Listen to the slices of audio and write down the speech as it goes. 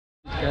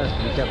chest,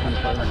 but he kept on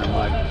falling in the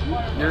mud.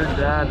 You're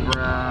dead,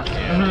 bruh.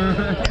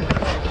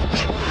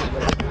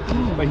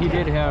 But he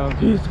did have...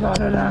 He's got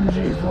an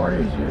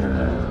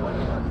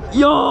MG42.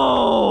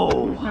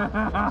 Yo!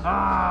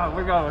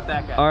 We're going with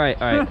that guy. All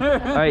right, all right.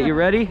 All right, you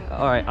ready?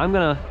 All right, I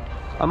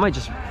might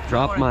just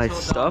drop my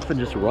stuff and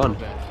just run.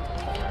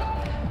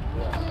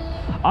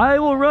 I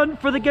will run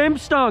for the game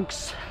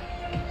stonks.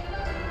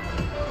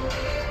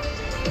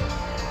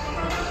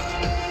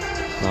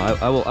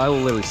 No, I will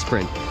literally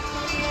sprint.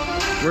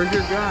 Where's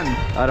your gun?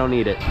 I don't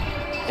need it.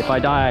 If I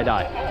die, I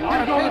die.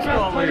 You're the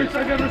best players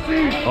I've ever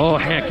seen. Oh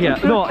heck yeah!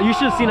 No, you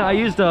should have seen it. I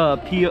used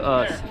a Game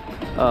on!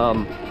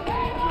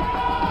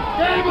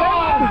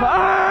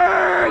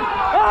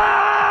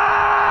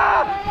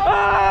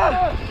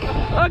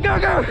 Go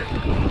go!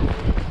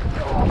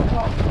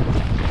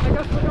 I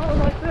got to go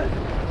like this.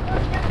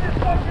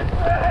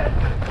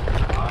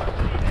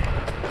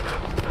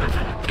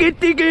 Get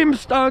the game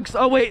stonks.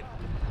 Oh wait.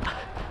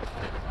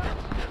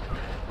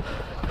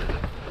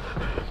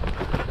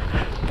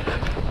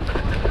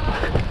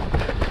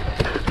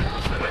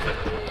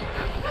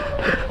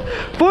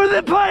 For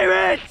the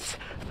pirates!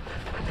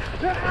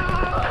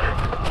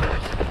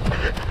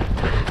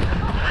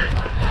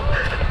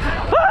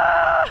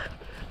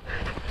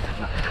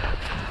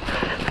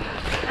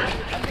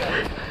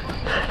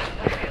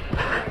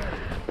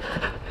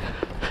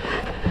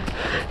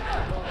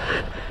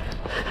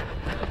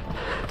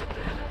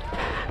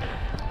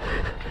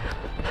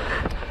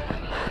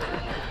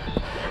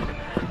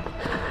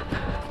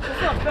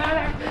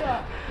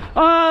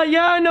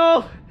 Yeah, I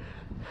know.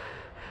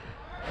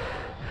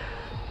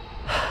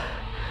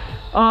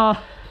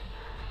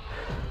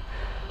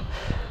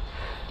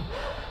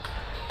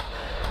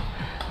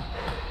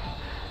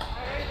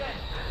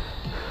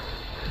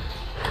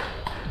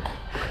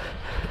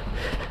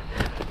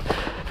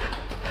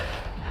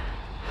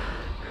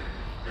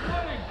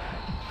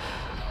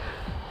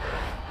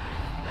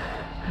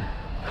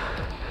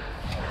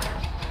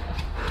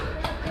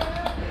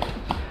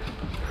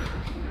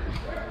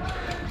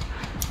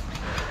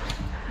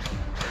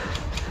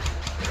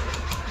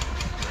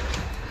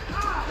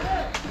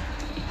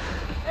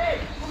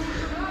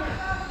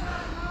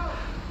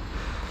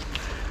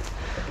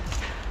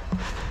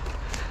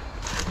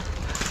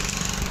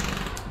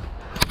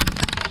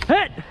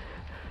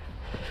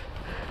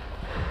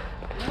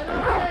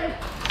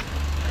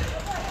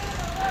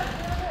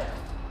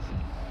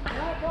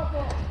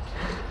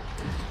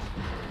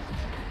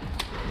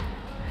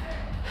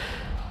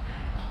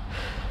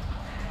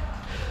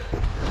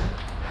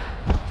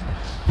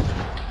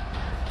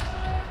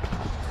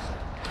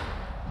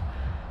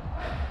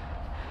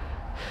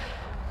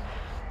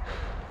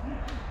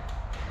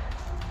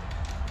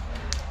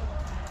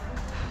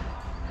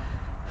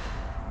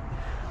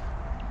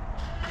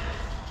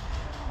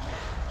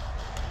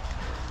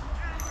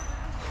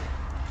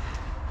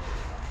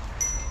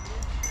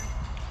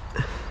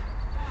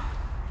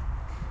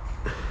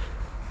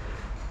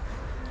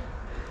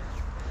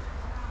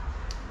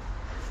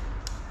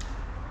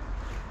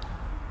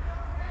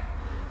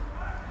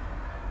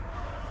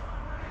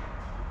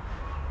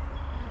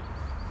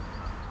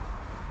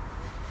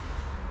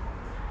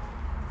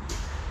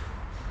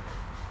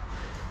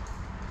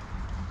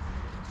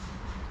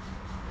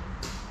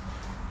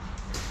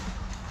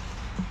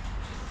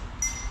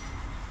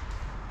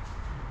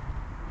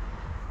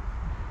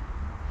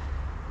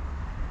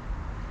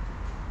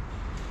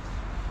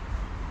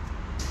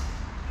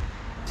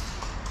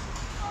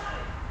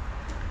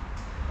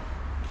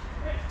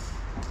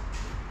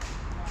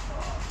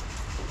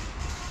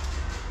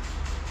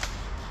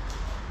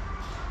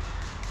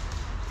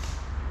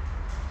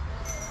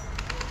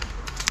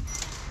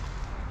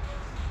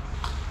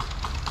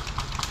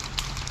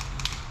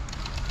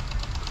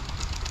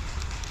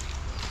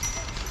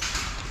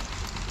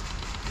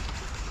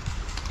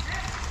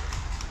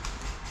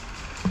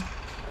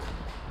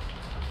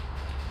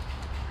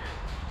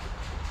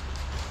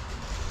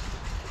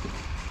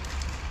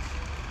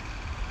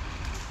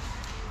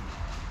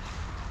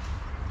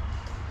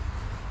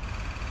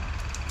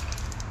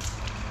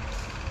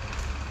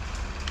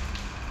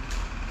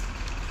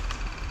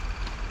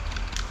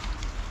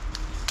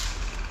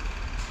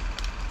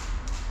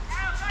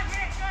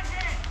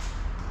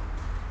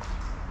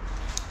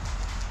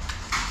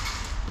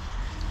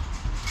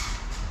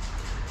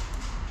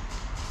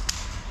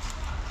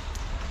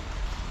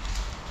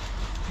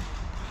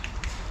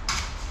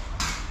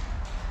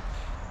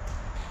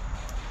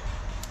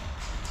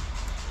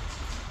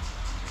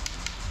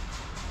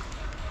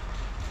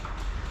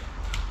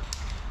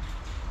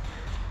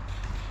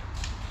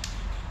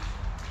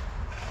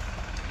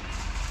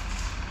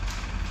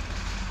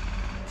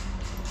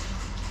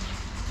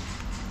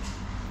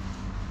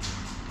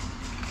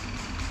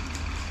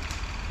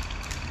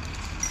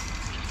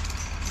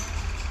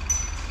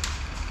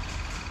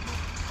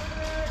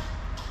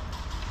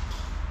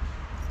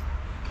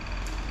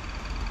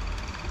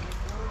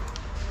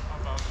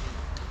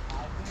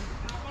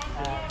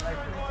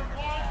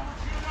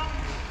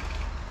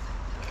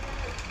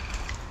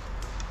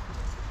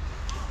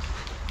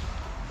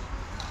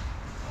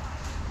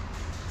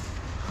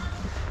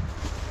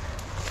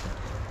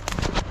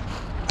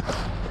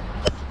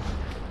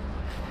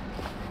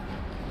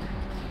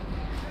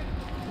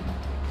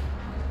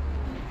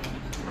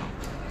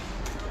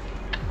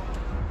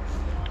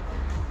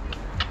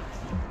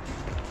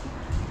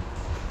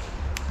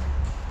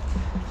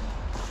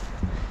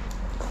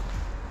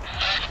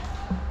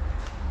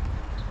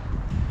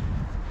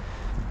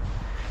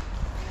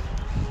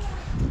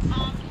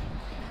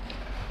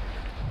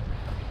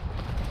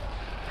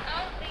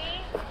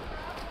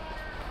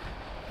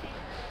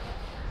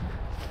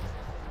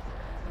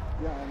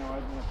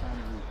 I've been assigned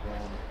to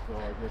respond, so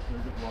I guess they're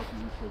just lucky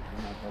because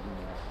we're not having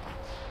that.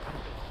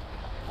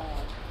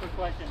 Quick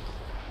question.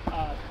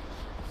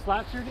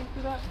 Slap shooting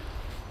for that?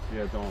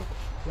 Yeah, don't.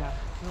 Yeah.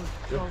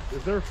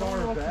 Is there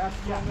far back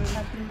Yeah. from it?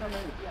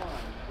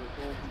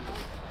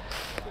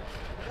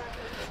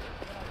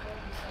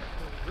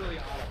 Really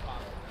out of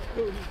pocket. I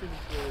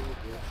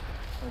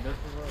guess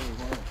that's where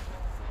we want.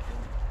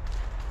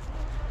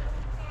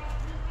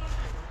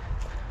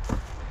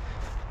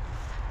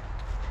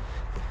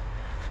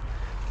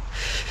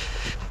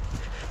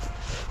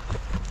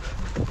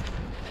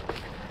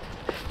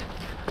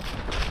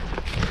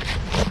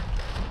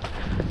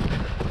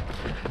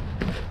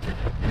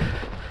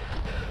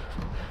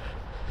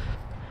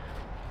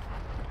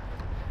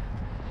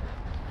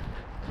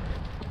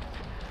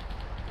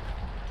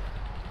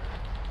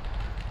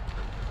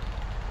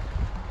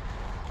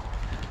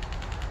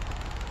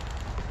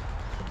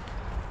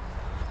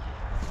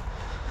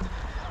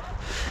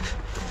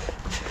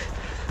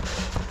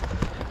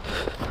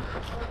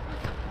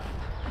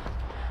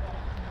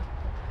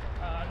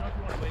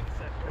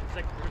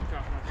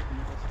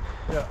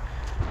 Yeah.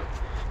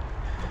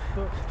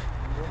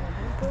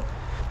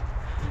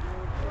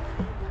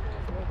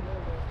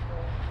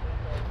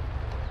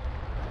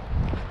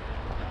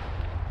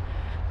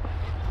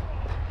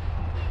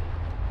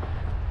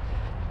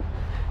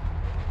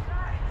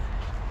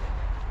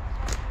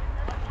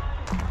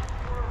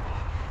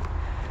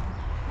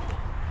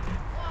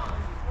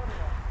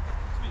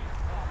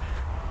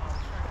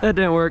 That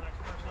didn't work.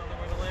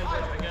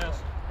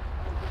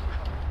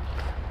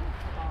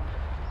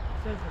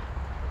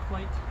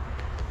 Flight.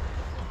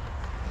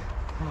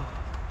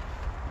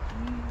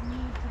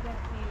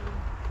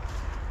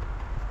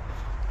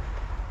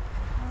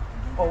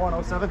 Oh,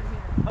 107?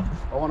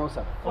 Oh,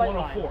 107. Flight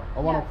line.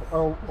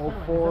 104. Oh,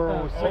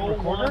 406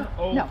 recorder?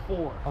 No.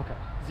 04. Okay.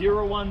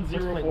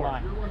 0104.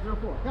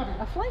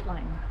 A flight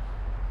line.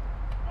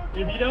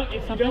 If you don't,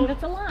 Something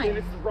that's a line. if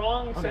it's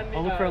wrong, send me.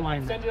 I'll look for a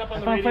line. Send it up on I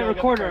the found radio. flight I'll get the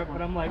recorder, correct but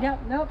one. I'm like, Yep,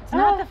 nope, it's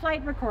not the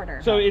flight recorder.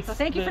 So it's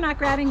thank you the- for not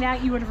grabbing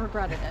that. You would have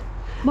regretted it.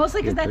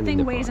 Mostly because You're that turning thing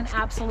the weighs an box.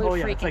 absolute oh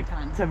yeah, freaking it's like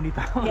ton. 70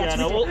 pounds. Yeah, Yeah, it's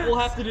no, we'll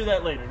ridiculous. have to do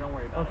that later. Don't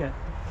worry about it. Okay.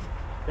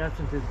 That's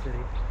in Tin City.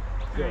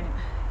 Right.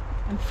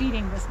 I'm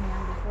feeding this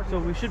man before. So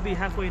we should be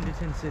halfway into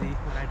Tin City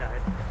when I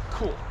died.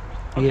 Cool.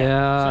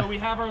 Yeah. So we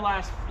have our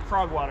last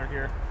frog water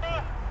here.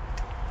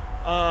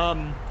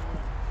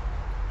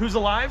 Who's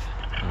alive?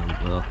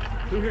 Well,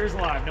 Who here is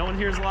alive? No one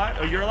here is alive?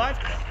 Oh, you're alive?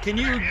 Can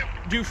you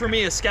do for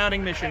me a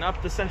scouting mission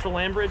up the central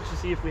land bridge to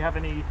see if we have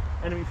any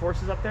enemy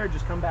forces up there?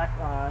 Just come back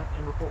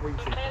and report what you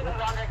see.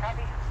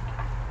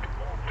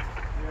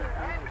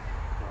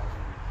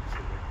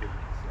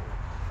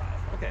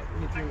 Okay,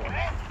 we need 3 more.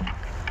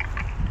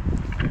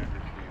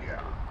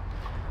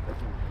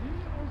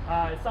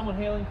 Is someone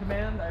hailing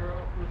command? I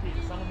wrote repeat.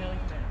 Is someone hailing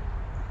command?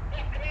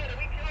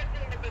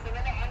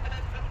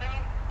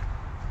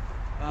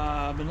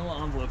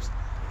 Manila envelopes.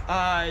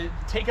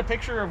 Take a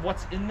picture of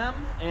what's in them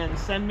and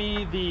send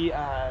me the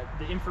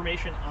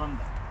information on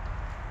them.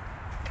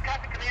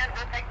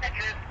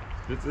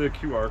 It's a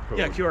QR code.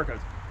 Yeah, QR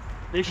codes.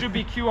 They should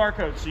be QR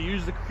codes, so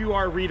use the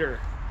QR reader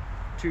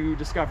to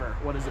discover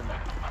what is in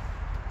there.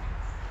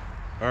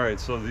 All right,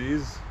 so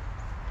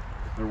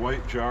they're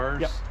white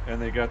jars, Yep.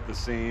 and they got the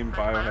same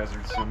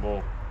biohazard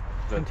symbol.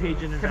 That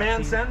Contagion and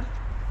Command vaccine. send.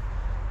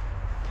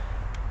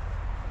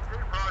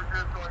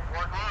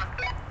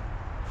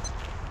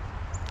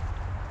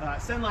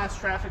 Send last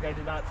traffic. I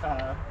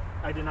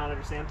did not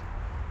understand.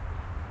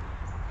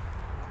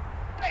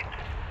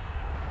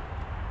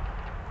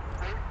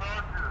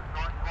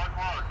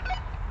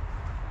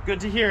 Good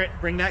to hear it.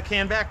 Bring that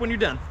can back when you're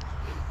done.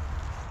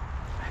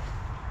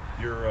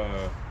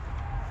 Your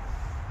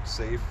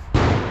safe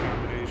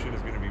combination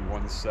is going to be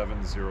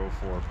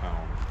 1704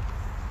 pound.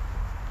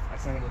 I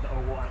sent it with the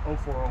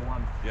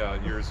 0401.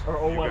 Yeah, yours. Or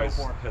you guys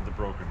 0104. had the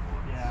broken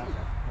one. Yeah. Okay.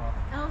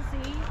 Well,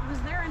 LZ,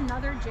 was there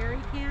another jerry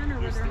can, or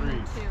were There's there only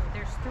 3. 2?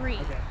 There's 3.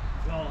 okay.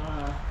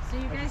 Well, So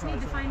you guys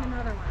need to find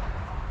another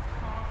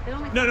one. They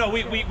only no,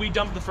 we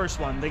dumped the first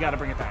one. They got to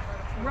bring it back.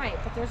 Right,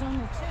 but there's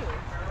only 2.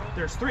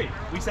 There's 3.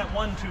 We sent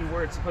 1 to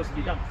where it's supposed to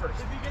be dumped first.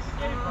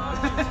 Okay,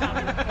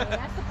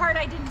 that's the part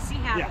I didn't see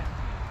happen. Yeah.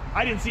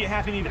 I didn't see it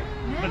happen either,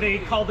 but they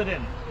called it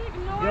in.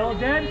 You all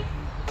dead?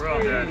 We're all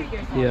dead.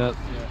 yep.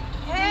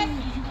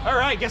 All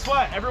right, guess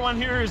what? Everyone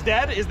here who's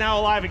dead is now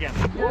alive again.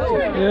 Yay.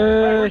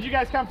 Where'd you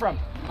guys come from?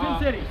 Tin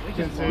City.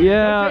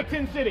 Yeah. Take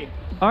Tin City.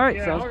 All right.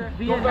 Sounds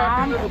good. Go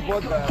back into the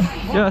bloodbath.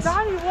 Yes.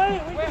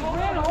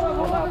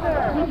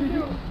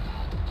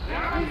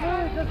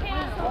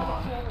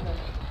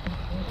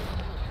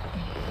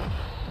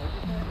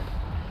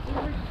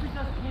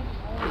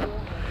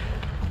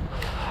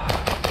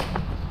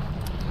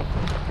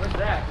 Where's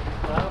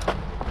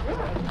Zach?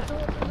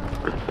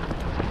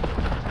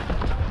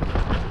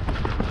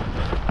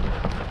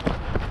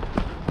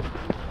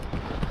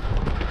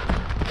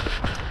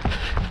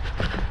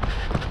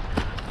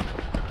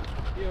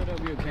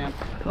 POW camp.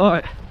 All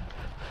right.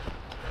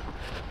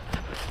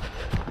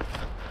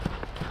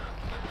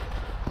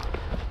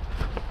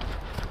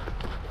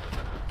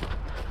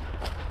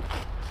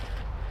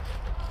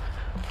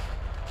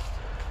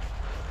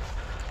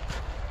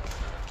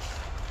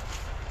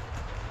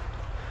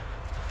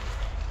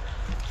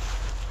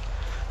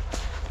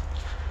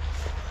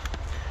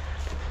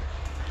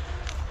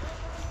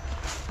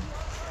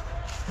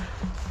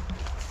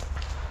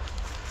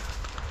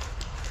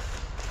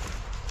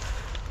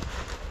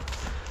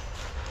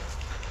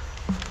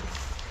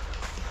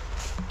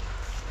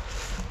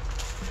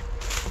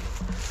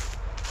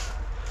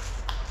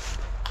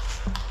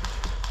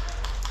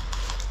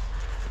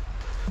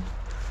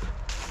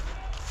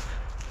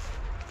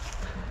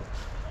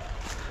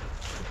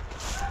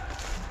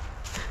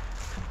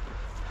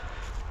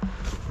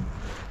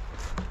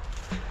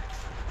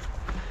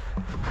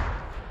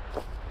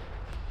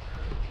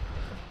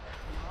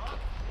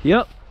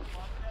 Yep.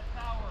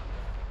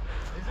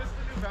 Is this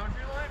the new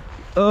boundary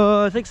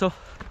line? I think so.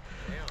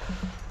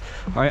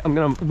 All right, I'm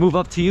gonna move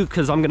up to you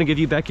because I'm gonna give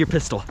you back your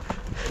pistol.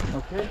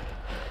 Okay.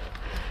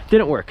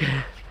 Didn't work.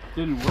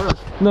 Didn't work.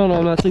 No,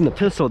 I'm not saying the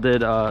pistol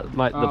did.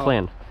 The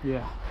plan.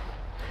 Yeah.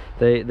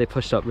 They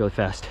pushed up really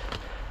fast.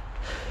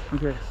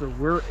 Okay, so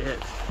we're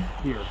it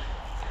here.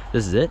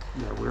 This is it.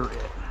 Yeah, we're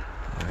it.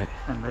 All right.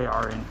 And they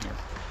are in here.